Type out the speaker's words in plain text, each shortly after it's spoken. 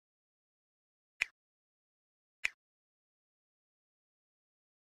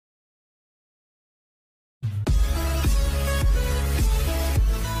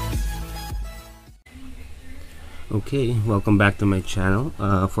Okay, welcome back to my channel.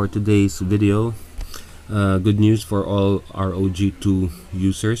 For today's video, good news for all ROG2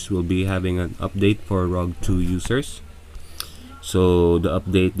 users. We'll be having an update for ROG2 users. So the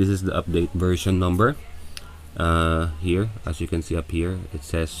update, this is the update version number. Here, as you can see up here, it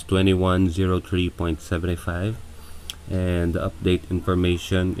says 2103.75, and the update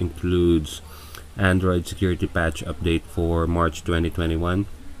information includes Android security patch update for March 2021.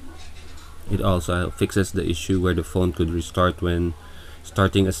 It also fixes the issue where the phone could restart when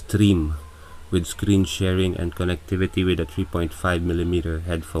starting a stream with screen sharing and connectivity with a 3.5mm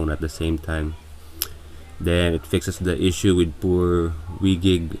headphone at the same time. Then it fixes the issue with poor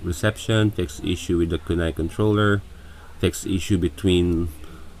WiGig reception, fixed issue with the kunai controller, fixed issue between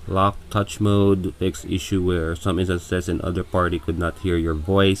lock touch mode, fixed issue where some instances an other party could not hear your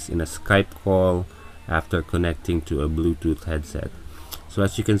voice in a Skype call after connecting to a Bluetooth headset. So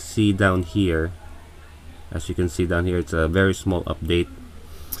as you can see down here, it's a very small update.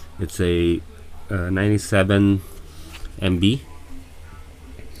 It's a 97 MB.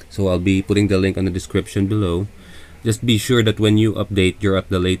 So I'll be putting the link on the description below. Just be sure that when you update, you're at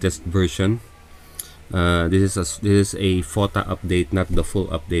the latest version. This is a Fota update, not the full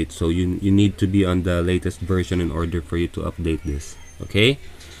update. So you need to be on the latest version in order for you to update this. Okay.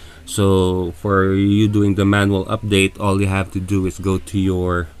 So for you doing the manual update, all you have to do is go to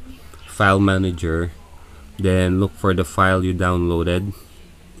your file manager, then look for the file you downloaded.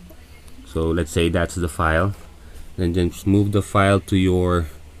 So let's say that's the file. Then just move the file to your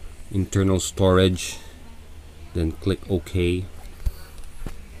internal storage, then click OK.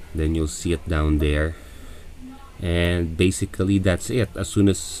 Then you'll see it down there. And basically that's it. As soon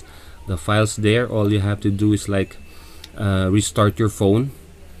as the file's there, all you have to do is restart your phone.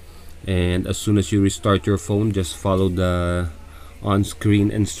 And as soon as you restart your phone, just follow the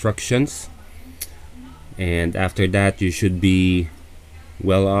on-screen instructions, and after that you should be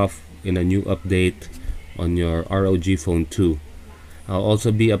well off in a new update on your ROG Phone 2. I'll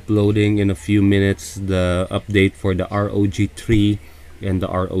also be uploading in a few minutes the update for the ROG 3 and the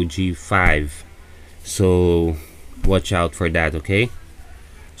ROG 5, so watch out for that. Okay,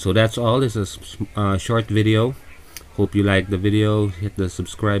 so that's all. This is a short video. Hope you like the video. Hit the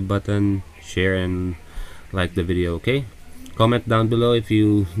subscribe button, share, and like the video. Okay, comment down below if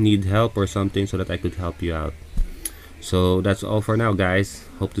you need help or something so that I could help you out. So that's all for now, guys.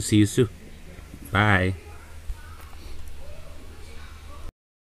 Hope to see you soon. Bye.